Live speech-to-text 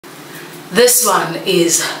This one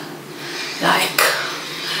is like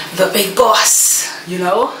the big boss, you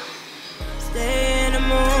know. Stay in the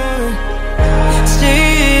moment,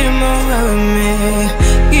 stay in the moment with me.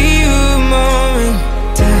 Give you a moment,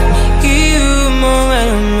 give you a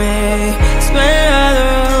moment with me. Smell all the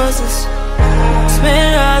roses,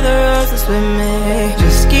 smell all the roses with me.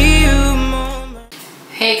 Just give you a moment.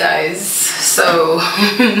 Hey guys, so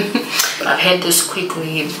I've had this quick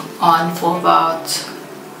rib on for about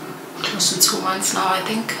close to 2 months now. I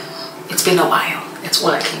think it's been a while. That's all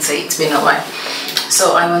I can say. It's been a while.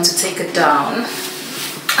 So I want to take it down.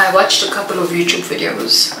 I watched a couple of YouTube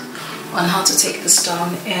videos on how to take this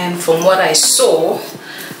down, and from what I saw,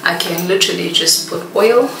 I can literally just put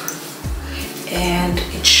oil and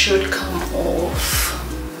it should come off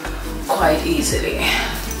quite easily.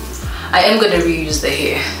 I am going to reuse the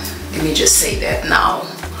hair, let me just say that now.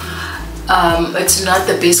 It's not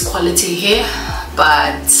the best quality hair,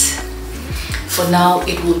 but for now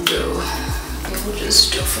it will do. It will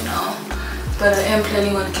just do for now. But I am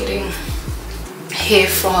planning on getting hair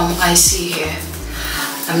from IC Hair.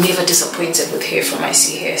 I'm never disappointed with hair from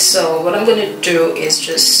IC Hair. So what I'm going to do is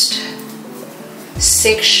just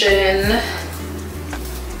section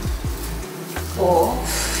off,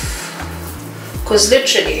 because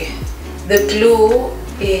literally the glue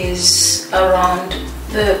is around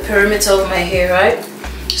the perimeter of my hair, right?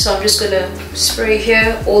 So I'm just going to spray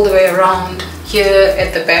here all the way around here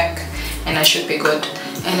at the back, and I should be good.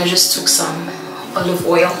 And I just took some olive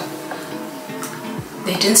oil.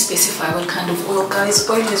 They didn't specify what kind of oil, guys.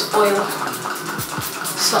 Oil is oil.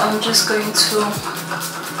 So I'm just going to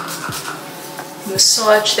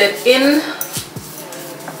massage that in,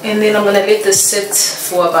 and then I'm gonna let this sit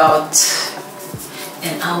for about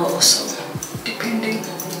an hour or so, depending.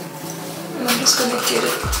 And I'm just gonna get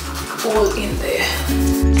it all in there.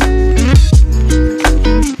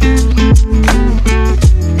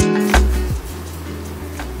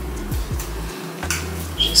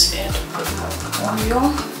 Just add a bit more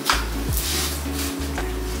oil.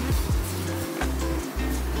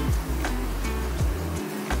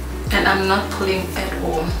 And I'm not pulling at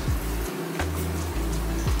all.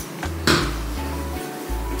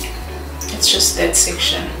 It's just that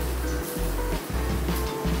section.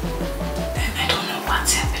 And I don't know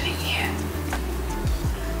what's happening here.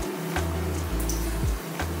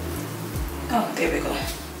 Oh, there we go.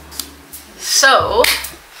 So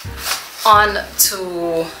on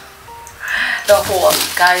to the haul,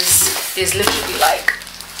 guys. There's literally like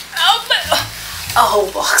a whole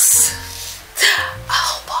box. A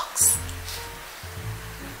whole box.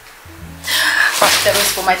 That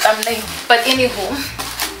was for my thumbnail. But anywho,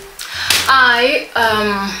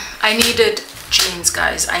 I needed jeans,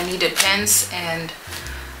 guys. I needed pants, and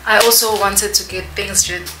I also wanted to get things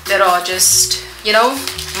that are just, you know,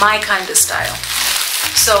 my kind of style.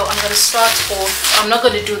 So I'm going to start off. I'm not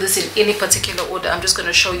going to do this in any particular order. I'm just going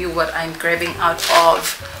to show you what I'm grabbing out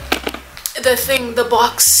of the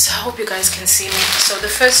box. I hope you guys can see me. So the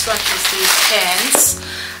first one is these pants.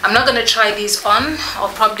 I'm not going to try these on.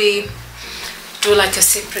 I'll probably do like a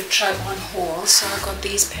separate try on haul. So I got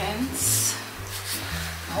these pants.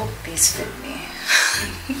 I hope these fit me.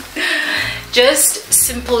 Just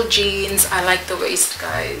simple jeans. I like the waist,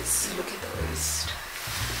 guys. Look at the waist.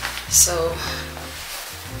 So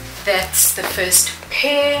that's the first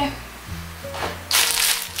pair.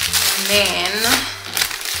 And then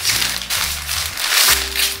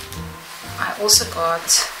I also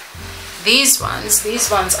got these ones. These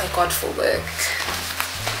ones I got for work.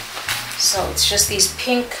 So it's just these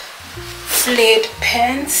pink flared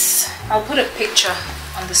pants. I'll put a picture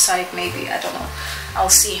on the side, maybe, I don't know, I'll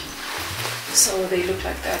see. So they look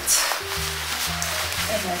like that,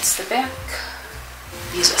 and that's the back.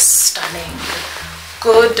 These are stunning,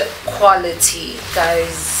 good quality,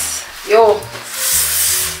 guys. Yo,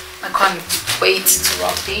 I can't wait to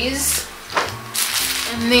rock these.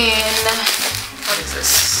 And then what is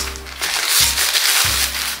this?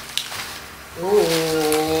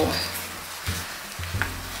 Ooh,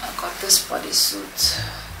 I got this bodysuit.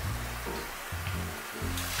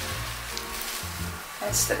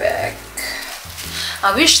 That's the back.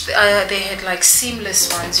 I wish they had like seamless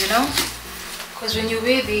ones, you know, because when you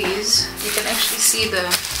wear these you can actually see the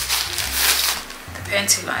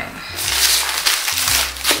panty line.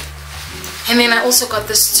 And then I also got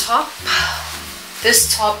this top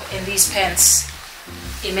and these pants.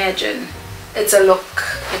 Imagine, it's a look.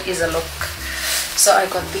 It is a look. So I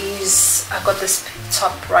got these. I got this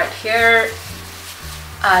top right here.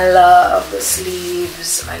 I love the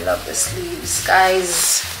sleeves. I love the sleeves,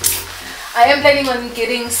 guys. I am planning on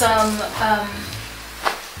getting some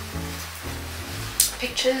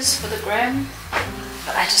pictures for the gram,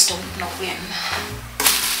 but I just don't know when.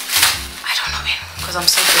 I don't know when because I'm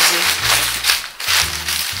so busy.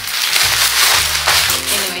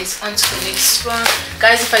 Anyways, on to the next one.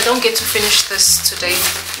 Guys, if I don't get to finish this today,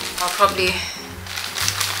 I'll probably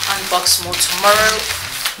unbox more tomorrow.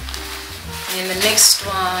 And then the next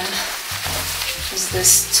one is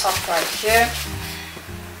this top right here.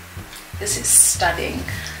 This is stunning.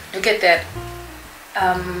 Look at that.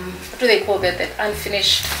 What do they call that? That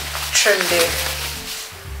unfinished trim there.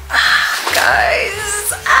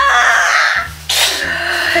 Guys.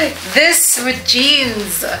 This with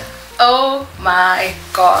jeans. Oh my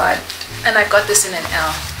god. And I got this in an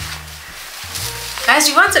L. Guys,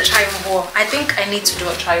 you want a try on haul? I think I need to do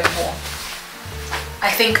a try on haul. I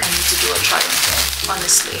think I need to do a try on haul,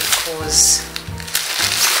 honestly, because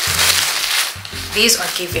these are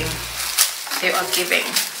giving. They are giving.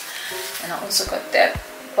 And I also got that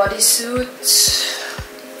bodysuit.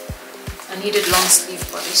 I needed long sleeve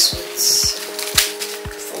bodysuits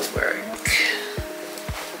for work.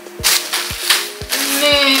 And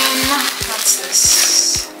then what's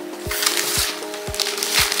this?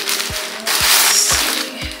 Let's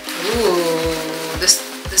see. Ooh, this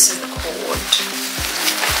is the cord.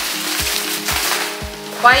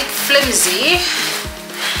 Quite flimsy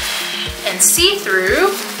and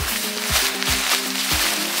see-through.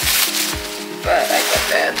 But I got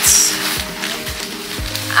that.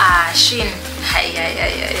 Shein.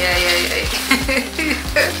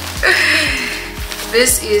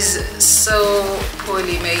 This is so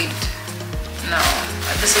poorly made. No,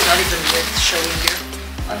 this is not even worth showing you,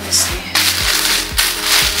 honestly.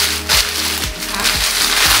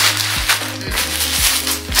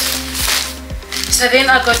 So then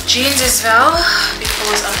I got jeans as well,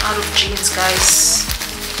 because I'm out of jeans, guys.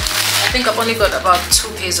 I think I've only got about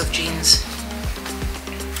 2 pairs of jeans.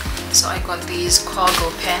 So I got these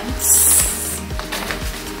cargo pants.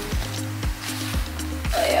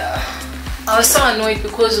 Yeah, I was so annoyed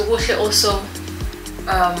because Wuhle also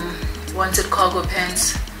wanted cargo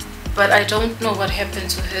pants, but I don't know what happened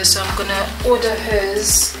to her, so I'm gonna order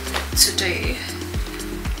hers today.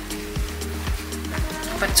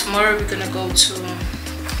 But tomorrow we're gonna go to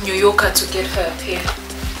New Yorker to get her a pair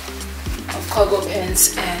of cargo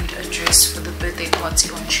pants and a dress for the birthday party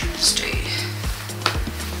on Tuesday.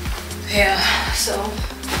 Yeah, so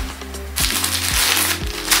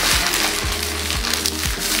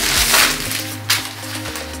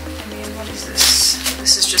I mean, what is this?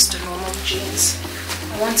 This is just a normal jeans.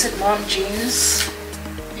 I wanted mom jeans,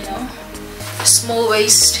 you know, small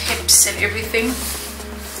waist, hips and everything.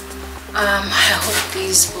 I hope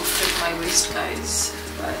these will fit my waist, guys,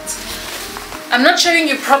 but I'm not showing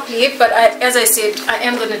you properly, but as I said, I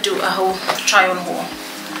am gonna do a whole try on haul.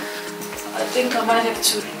 I think I might have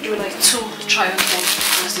to do like 2 try on hauls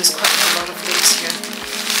because there's quite a lot of things here.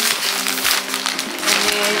 And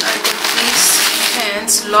then I got these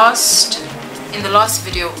pants in the last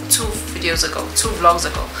video, 2 vlogs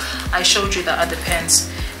ago, I showed you the other pants.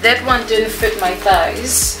 That one didn't fit my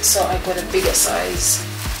thighs, so I got a bigger size.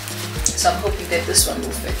 So I'm hoping that this one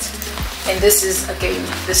will fit. And this is, again,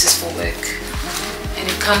 this is for work. And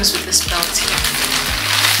it comes with this belt here.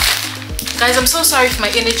 Guys, I'm so sorry if my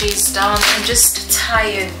energy is down. I'm just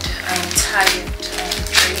tired. I'm tired. I'm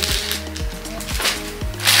drained.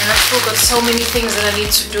 And I've still got so many things that I need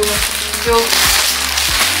to do.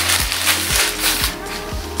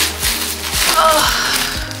 Oh,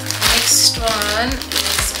 next one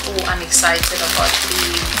is, oh, I'm excited about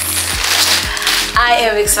these. I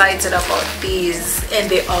am excited about these, and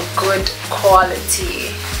they are good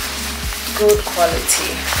quality. Good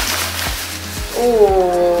quality.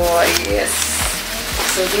 Oh yes,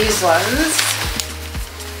 so these ones,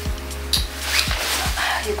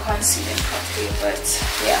 you can't see them properly, but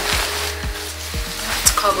yeah,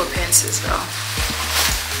 it's cargo pants as well.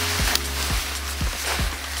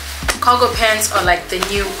 Cargo pants are like the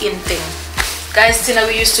new in thing, guys. Tina,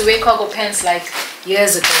 we used to wear cargo pants like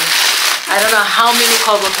years ago. I don't know how many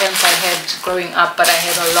cargo pants I had growing up, but I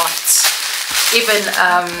had a lot. Even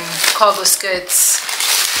cargo skirts,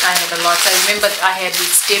 I had a lot. I remember I had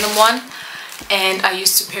this denim one, and I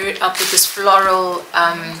used to pair it up with this floral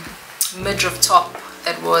midriff top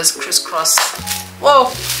that was crisscross. Whoa,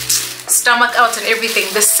 stomach out and everything.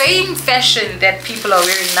 The same fashion that people are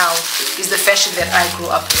wearing now is the fashion that I grew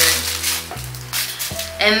up wearing.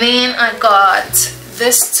 And then I got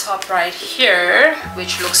this top right here,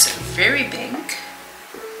 which looks very big.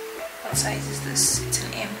 What size is this? It's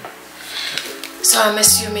an M. So I'm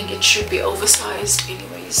assuming it should be oversized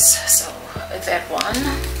anyways. So that one.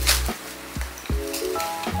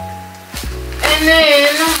 And And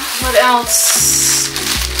then what else?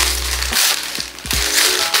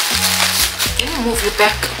 Let me move you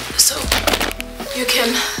back so you can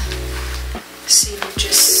see the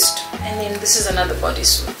gist. And then this is another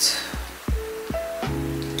bodysuit.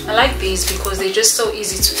 I like these because they're just so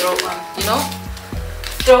easy to throw on, you know?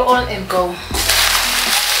 Throw on and go.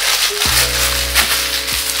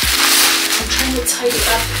 I'm trying to tidy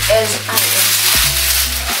up as I am.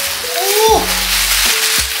 Ooh.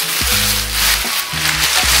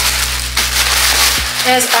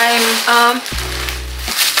 As I'm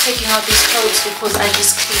taking out these clothes because I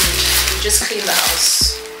just cleaned. We just cleaned the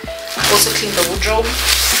house. I also cleaned the wardrobe.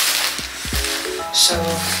 So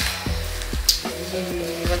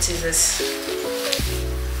what is this?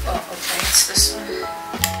 Oh, okay, it's this one.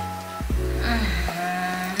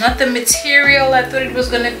 Not the material I thought it was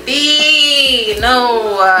gonna be.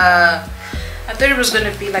 No, I thought it was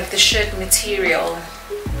gonna be like the shirt material.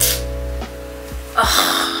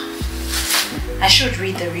 I should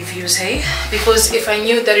read the reviews, hey? Because if I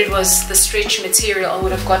knew that it was the stretch material, I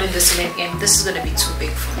would have gotten this in, and this is gonna be too big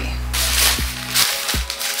for me.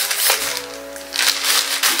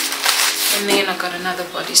 And then I got another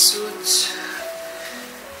bodysuit,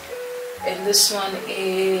 and this one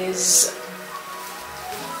is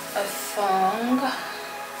a thong.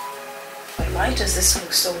 But why does this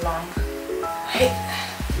look so long? Hey,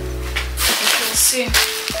 you can see.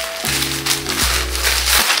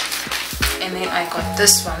 And then I got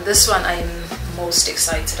this one. This one I'm most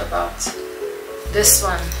excited about. This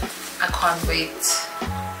one I can't wait.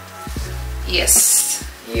 Yes,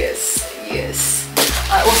 yes, yes.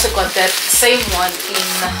 I also got that same one in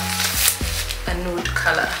a nude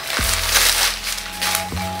color.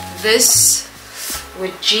 This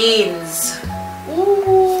with jeans.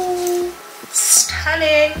 Ooh,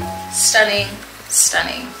 stunning, stunning,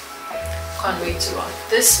 stunning. Can't wait to rock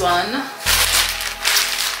this one.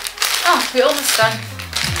 Oh, we're almost done.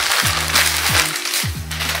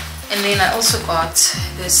 And then I also got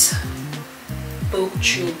this boob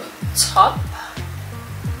tube top.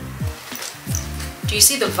 Do you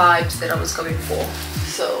see the vibes that I was going for?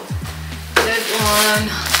 So that one.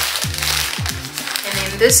 And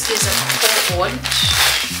then this is a cord.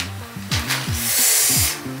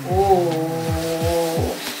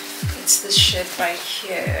 Oh, it's this shit right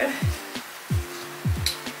here.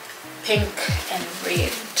 Pink and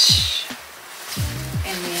red.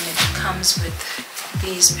 And then it comes with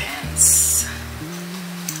these pants.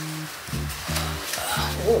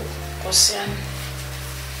 Oh, Ocean.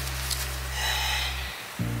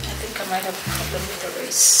 I think I might have a problem with the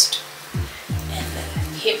waist and the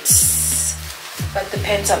hips, but the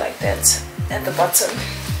pants are like that at the bottom.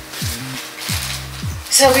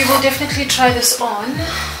 So we will definitely try this on.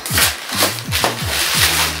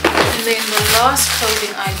 And then the last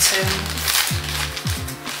clothing item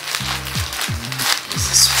is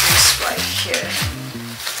this dress right here.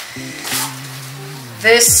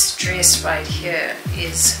 This dress right here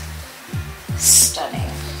is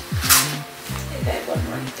stunning. And that one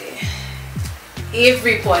right there.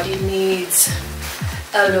 Everybody needs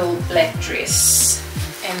a little black dress.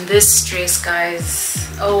 And this dress, guys,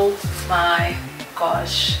 oh my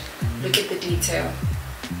gosh, look at the detail.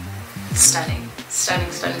 Stunning,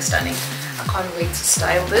 stunning, stunning, stunning. I can't wait to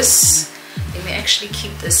style this. Let me actually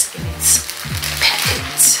keep this in its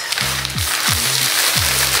packet.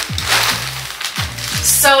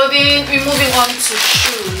 So then we're moving on to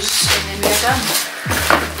shoes, and then we're done.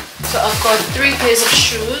 So I've got 3 pairs of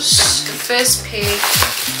shoes. The first pair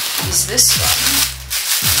is this one.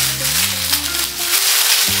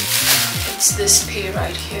 It's this pair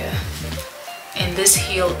right here. And this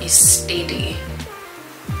heel is steady.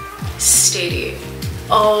 Steady.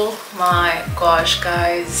 Oh my gosh,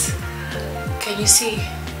 guys. Can you see?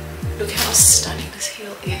 Look how stunning this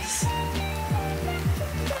heel is.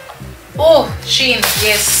 Oh, Shein,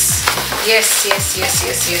 yes. Yes, yes, yes,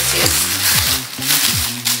 yes, yes, yes.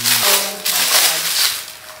 Oh my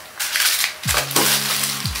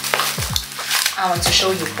god. I want to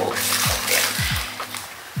show you both of them.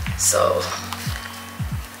 So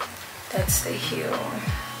that's the heel.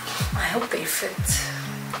 I hope they fit.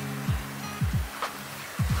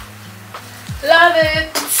 Love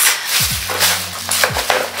it.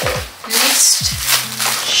 Next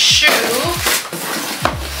shoe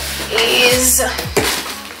is,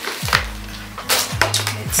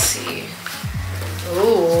 let's see.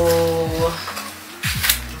 Oh,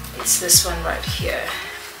 it's this one right here.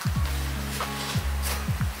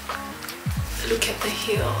 Look at the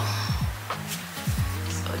heel.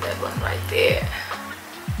 So that one right there.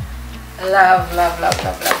 Love, love, love,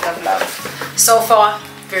 love, love, love, love. So far,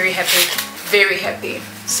 very happy, very happy.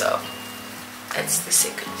 So That's the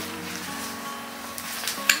second.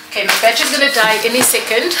 Okay, my battery's gonna die any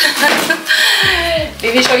second.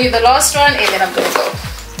 Let me show you the last one and then I'm gonna go.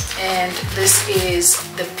 And this is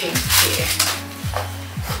the pink here,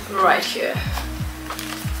 right here.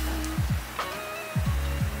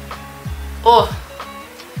 Oh,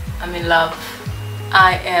 I'm in love.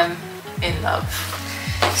 I am in love.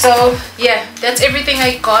 So yeah, that's everything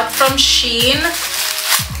I got from Shein.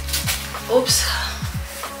 Oops.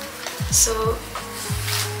 So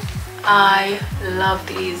I love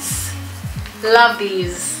these.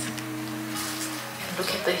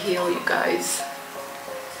 Look at the heel, you guys.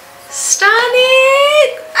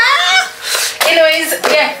 Stunning. Anyways,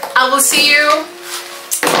 yeah, I will see you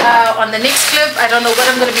on the next clip. I don't know what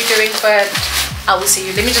I'm going to be doing, but I will see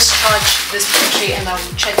you. Let me just charge this battery and I'll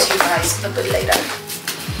chat to you guys a bit later.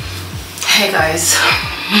 Hey guys.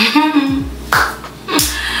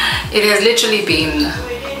 It has literally been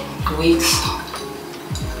weeks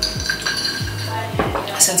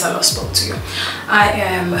since I last spoke to you. I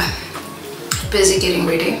am busy getting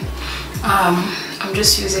ready. I'm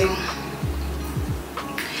just using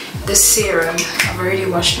this serum. I've already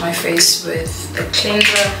washed my face with the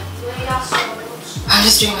cleanser. I'm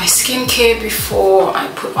just doing my skincare before I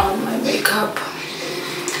put on my makeup.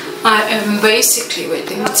 I am basically, wait,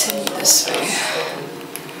 let me turn it this way.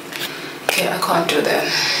 Okay, I can't do that.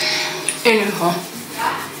 Anyhow,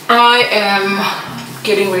 I am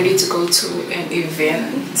getting ready to go to an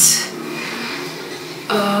event.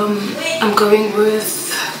 I'm going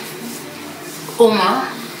with Oma.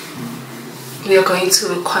 We are going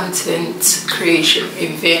to a content creation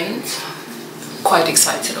event. Quite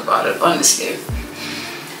excited about it, honestly.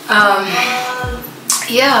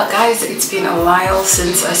 Yeah guys, it's been a while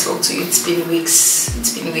since I spoke to you. It's been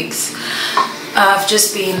weeks. I've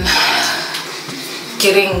just been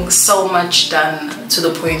getting so much done to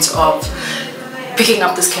the point of picking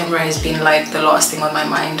up this camera has been like the last thing on my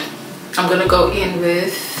mind. I'm gonna go in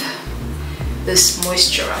with this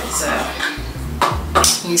moisturizer.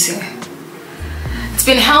 You see, it's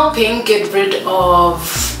been helping get rid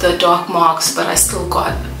of the dark marks, but I still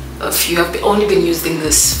got a few. I've only been using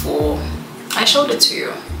this for, I showed it to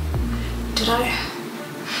you, did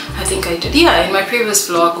I think I did, yeah, in my previous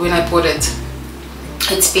vlog when I bought it.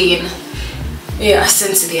 It's been, yeah,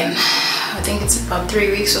 since then I think it's about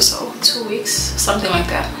 3 weeks or so, 2 weeks, something like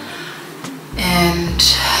that. And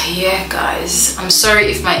yeah guys, I'm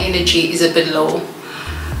sorry if my energy is a bit low,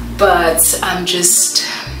 but I'm just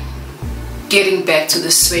getting back to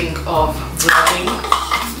the swing of vlogging.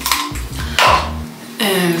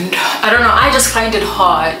 And I don't know, I just find it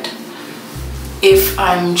hard if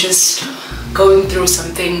I'm just going through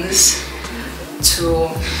some things to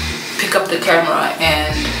pick up the camera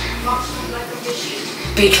and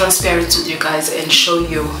be transparent with you guys and show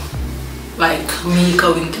you like me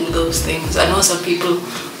going through those things. I know some people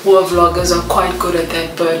who are vloggers are quite good at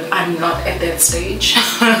that, but I'm not at that stage.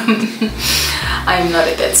 I'm not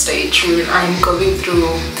at that stage when I'm going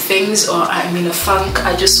through things or I'm in a funk.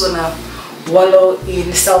 I just want to wallow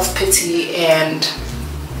in self-pity and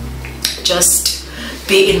just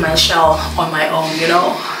be in my shell on my own, you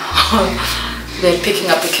know. Then picking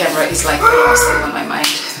up the camera is like the last thing on my mind.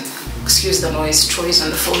 Excuse the noise, Troy's on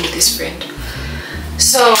the phone with his friend.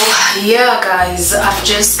 So yeah guys,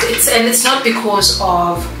 it's not because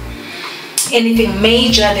of anything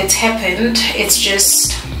major that's happened. It's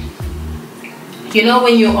just, you know,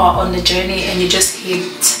 when you are on the journey and you just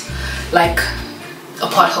hit like a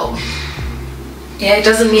pothole. Yeah, it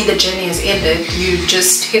doesn't mean the journey has ended. You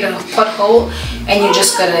just hit a pothole and you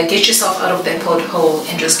just gotta get yourself out of that pothole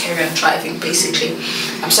and just carry on driving, basically.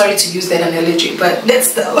 I'm sorry to use that analogy, but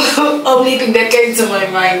that's the only thing that came to my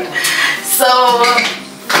mind. So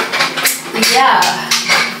yeah,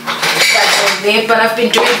 that's all there. But I've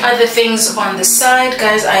been doing other things on the side,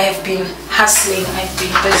 guys. I have been hustling. I've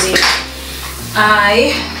been busy.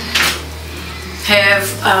 I have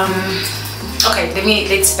okay,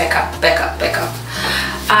 let's back up.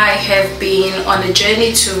 I have been on a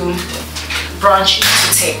journey to branch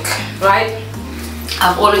into tech, right?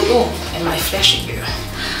 I've always, oh, am I flashing you?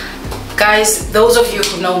 Guys, those of you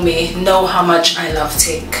who know me know how much I love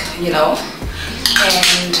tech, you know.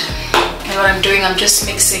 And what I'm doing, I'm just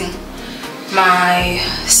mixing my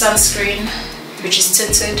sunscreen, which is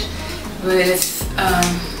tinted, with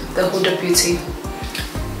the Huda Beauty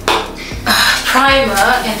primer.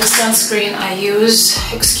 And the sunscreen I use,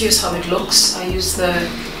 excuse how it looks, I use the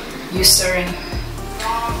Eucerin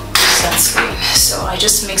sunscreen. So I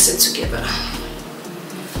just mix it together.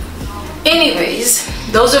 Anyways,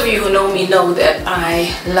 those of you who know me know that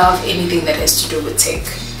I love anything that has to do with tech.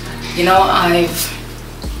 You know,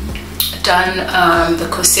 done the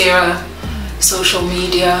Coursera social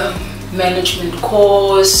media management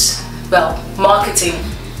course, well, marketing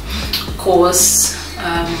course,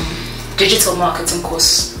 digital marketing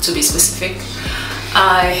course to be specific.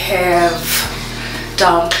 I have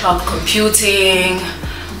done cloud computing.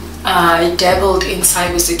 I dabbled in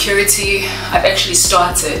cybersecurity. I've actually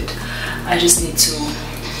started. I just need to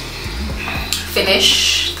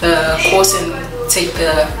finish the course and take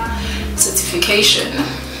the certification.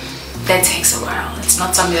 That takes a while. It's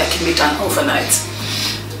not something that can be done overnight.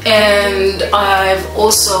 And I've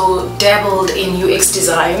also dabbled in UX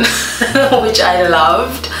design, which I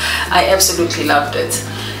loved. I absolutely loved it.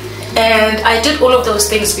 And I did all of those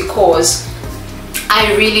things because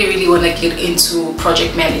I really want to get into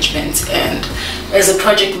project management. And as a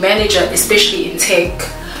project manager, especially in tech,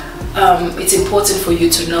 it's important for you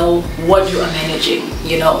to know what you are managing,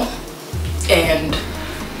 you know, and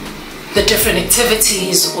the different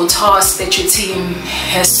activities or tasks that your team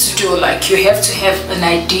has to do. Like, you have to have an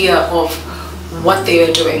idea of what they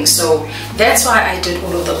are doing. So that's why I did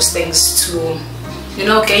all of those things, to, you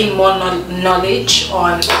know, gain more knowledge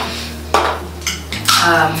on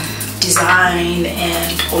design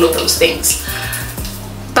and all of those things.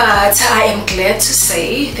 But I am glad to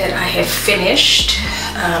say that I have finished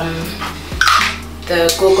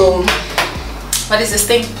the Google, what is this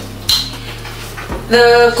thing?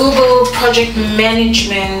 The Google Project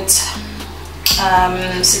Management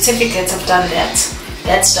certificate. I've done that.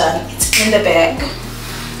 That's done. It's in the bag.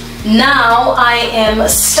 Now I am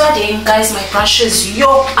studying, guys, my brushes,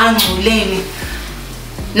 yo, anguleni.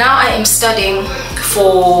 Now I am studying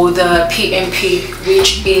for the PMP,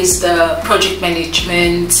 which is the Project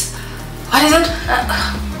Management, what is it?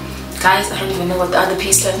 Guys, I don't even know what the other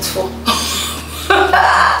P stands for.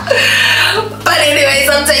 But anyways,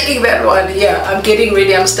 I'm taking that one. Yeah, I'm getting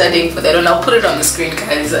ready. I'm studying for that, and I'll put it on the screen,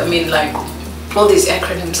 guys. I mean, like, all these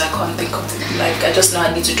acronyms, I can't think of them. Like, I just know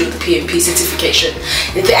I need to do the PMP certification.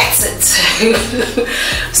 That's it.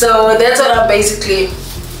 So that's what I'm basically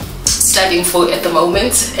studying for at the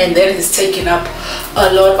moment, and that is taking up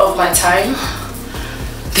a lot of my time.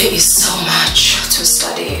 There is so much to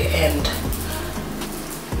study, and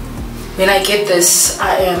when I get this,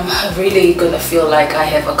 I am really gonna feel like I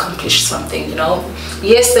have accomplished something, you know.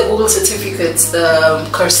 Yes, the Google certificates, the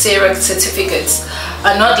Coursera certificates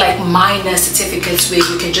are not like minor certificates where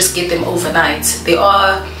you can just get them overnight. They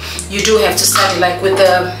are, you do have to study. Like with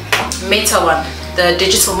the Meta one, the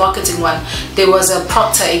digital marketing one, there was a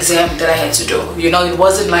proctor exam that I had to do. You know, it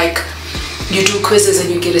wasn't like you do quizzes and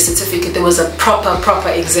you get a certificate. There was a proper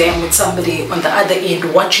exam with somebody on the other end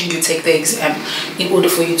watching you take the exam in order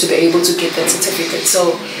for you to be able to get that certificate.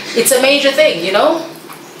 So it's a major thing, you know.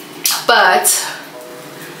 But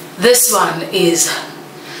this one is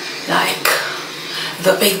like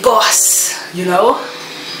the big boss, you know.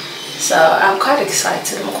 So I'm quite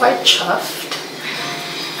excited. I'm quite chuffed.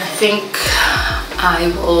 I think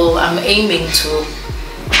I'm aiming to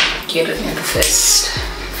get it in the first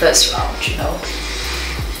round, you know.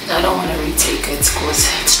 I don't want to retake it because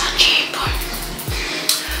it's not cheap.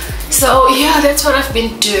 So yeah, that's what I've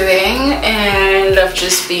been doing, and I've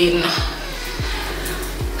just been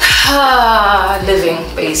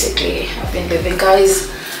living, basically. I've been living, guys.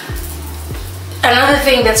 Another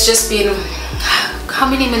thing that's just been, how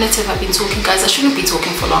many minutes have I been talking, guys? I shouldn't be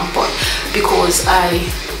talking for long, but because I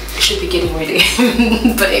should be getting ready.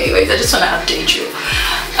 But anyways, I just want to update you.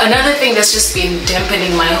 Another thing that's just been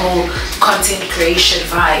dampening my whole content creation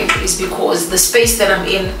vibe is because the space that I'm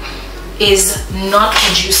in is not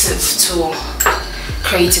conducive to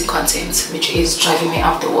creating content, which is driving me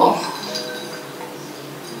up the wall.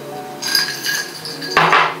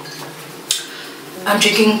 I'm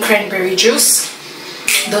drinking cranberry juice.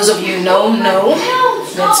 Those of you know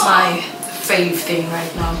that's my fave thing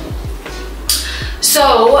right now.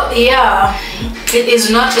 So yeah, it is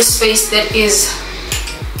not a space that is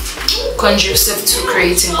conducive to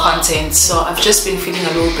creating content. So I've just been feeling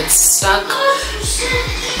a little bit stuck.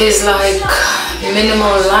 There's like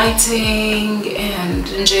minimal lighting and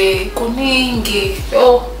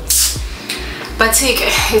but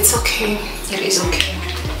it's okay. It is okay.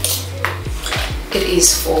 It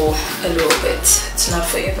is for a little bit. It's not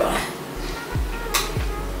forever.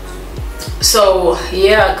 So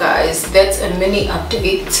yeah, guys, that's a mini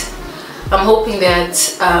update. I'm hoping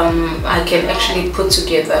that I can actually put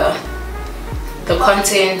together the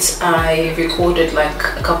content I recorded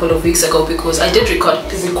like a couple of weeks ago, because I did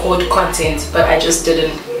record content, but I just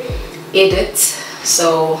didn't edit.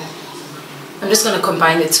 So I'm just going to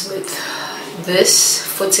combine it with this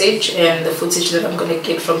footage and the footage that I'm going to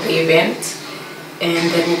get from the event,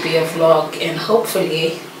 and that will be a vlog, and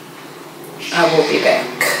hopefully I will be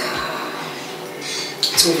back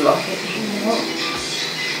to vlogging.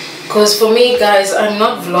 Because for me, guys, I'm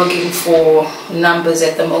not vlogging for numbers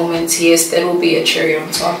at the moment. Yes, there will be a cherry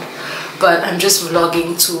on top, but I'm just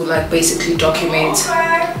vlogging to like basically document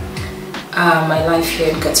my life here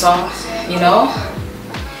in Qatar, you know,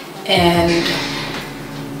 and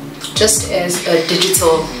just as a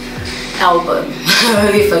digital album,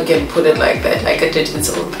 if I can put it like that, like a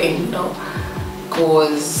digital thing, you know,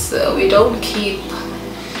 because we don't keep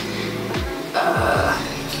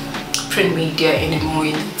print media anymore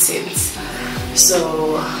in that sense.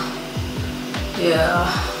 So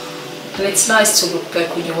yeah, and it's nice to look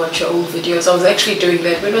back when you watch your old videos. I was actually doing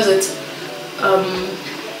that. When was it?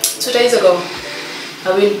 2 days ago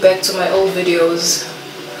I went back to my old videos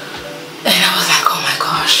and I was like, oh my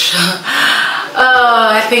gosh.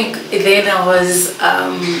 I think then I was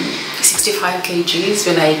 65 kgs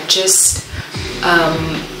when I just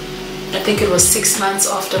I think it was 6 months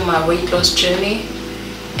after my weight loss journey,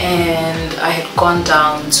 and I had gone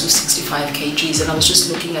down to 65 kgs, and I was just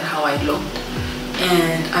looking at how I looked,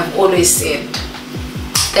 and I've always said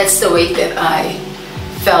that's the weight that I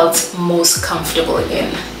felt most comfortable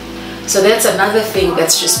in. So that's another thing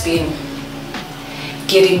that's just been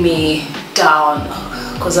getting me down,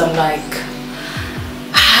 because I'm like,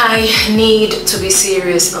 I need to be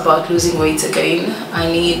serious about losing weight again.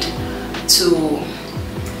 I need to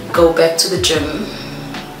go back to the gym.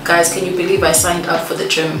 Guys, can you believe I signed up for the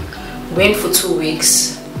gym, went for 2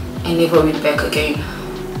 weeks and never went back again?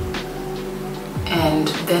 And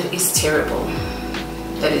that is terrible.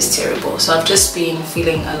 That is terrible. So I've just been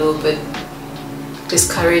feeling a little bit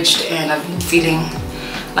discouraged, and I've been feeling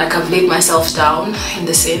like I've laid myself down in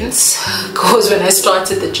the sense, because when I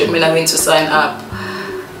started the gym and I went to sign up,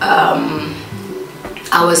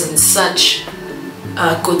 I was in such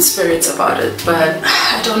good spirits about it, but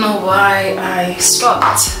I don't know why I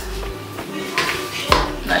stopped.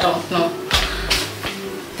 I don't know,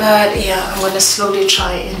 but yeah, I'm gonna slowly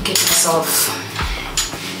try and get myself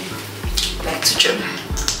back to gym.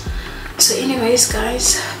 So anyways,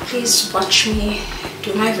 guys, please watch me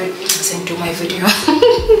do my video.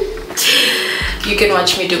 You can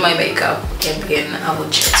watch me do my makeup, and then I will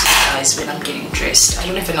chat to you guys when I'm getting dressed. I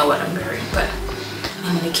don't even know what I'm wearing, but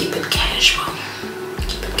I'm gonna keep it casual.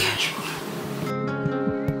 Keep it casual.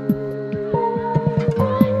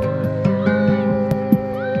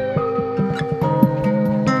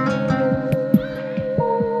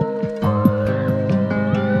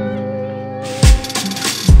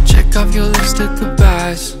 Check off your list of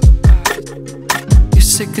goodbyes. You're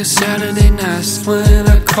sick of Saturday nights when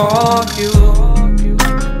I call you.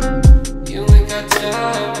 You ain't got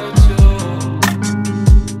time to.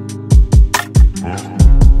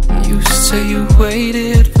 You say you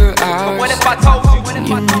waited for hours. What if I told you?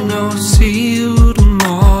 You know, see you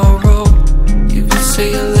tomorrow. You can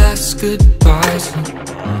say your last goodbyes.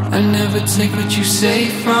 I never take what you say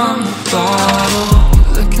from the bottle.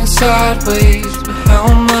 You're looking sideways, but how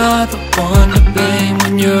am I the one to blame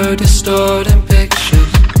when you're distorting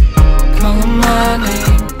pictures? Call my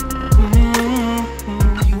name.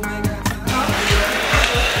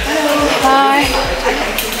 Hi.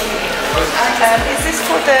 Is this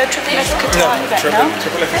for the Triple F Qatar event now?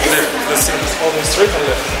 Triple F. This is almost straight on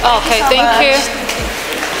left. Okay, thank you.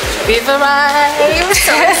 We've arrived.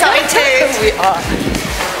 So excited. We are.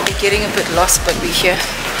 We're getting a bit lost, but we're here.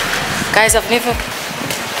 Guys, I've never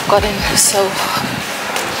gotten so...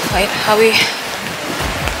 Wait, how we...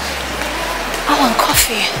 I want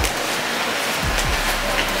coffee.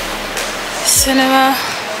 Cinema.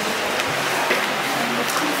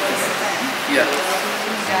 Yeah.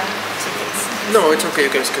 No, it's okay. You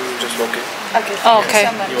guys can just walk in. Okay. Oh, okay.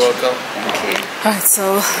 Thank you so much. You're welcome. Thank you. Alright,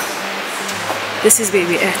 so this is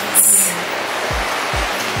Baby X.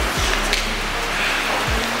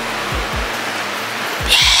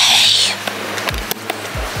 Yay!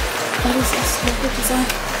 What is this? Logo design?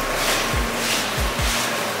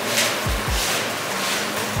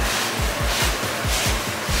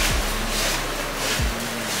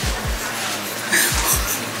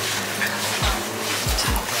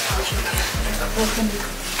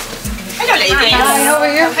 Hello, ladies. Hi, how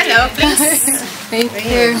are you? Hello, please. Thank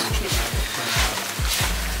you.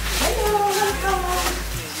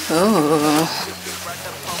 Oh.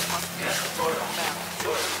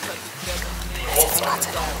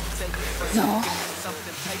 No.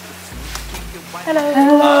 Hello.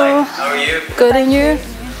 Hello. How are you? Good, and you?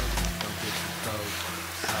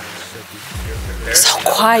 So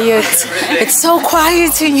quiet. It's so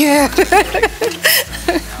quiet in here.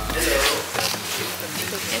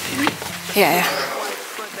 Yeah.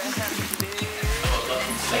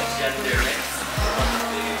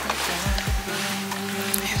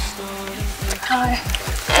 Hi.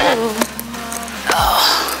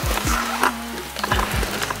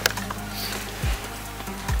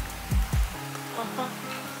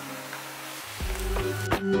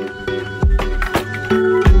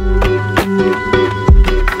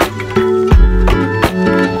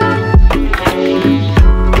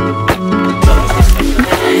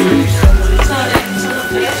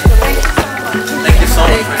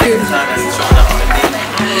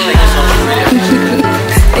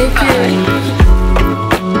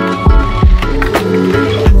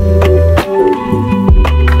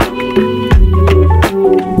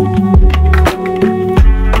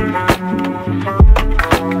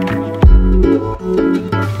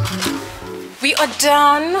 We are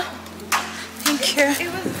done. Thank you.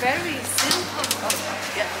 It was very simple.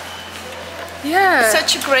 Yeah.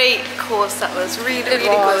 Such a great course. That was really, It really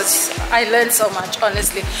was. I learned so much,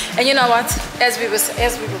 honestly. And you know what? As we were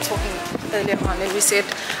talking earlier on, and we said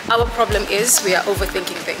our problem is we are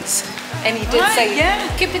overthinking things. And he did Right, say,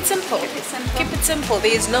 yeah. keep it simple. Keep it simple. Keep it simple.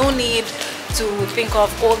 There is no need to think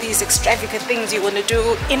of all these extravagant things you want to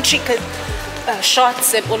do, intricate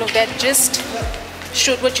shots and all of that. Just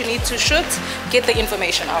shoot what you need to shoot. Get the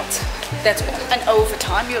information out. That's all. And over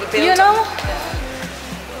time, you'll build. You know?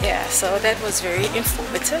 Yeah, so that was very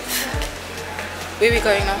informative. Where are we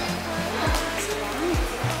going now?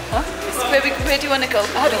 Huh? Where do you want to go?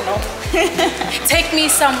 I don't know. Take me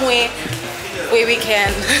somewhere where we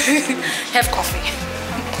can have coffee.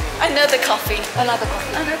 Another coffee. Another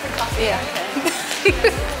coffee. Another coffee.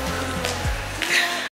 Yeah.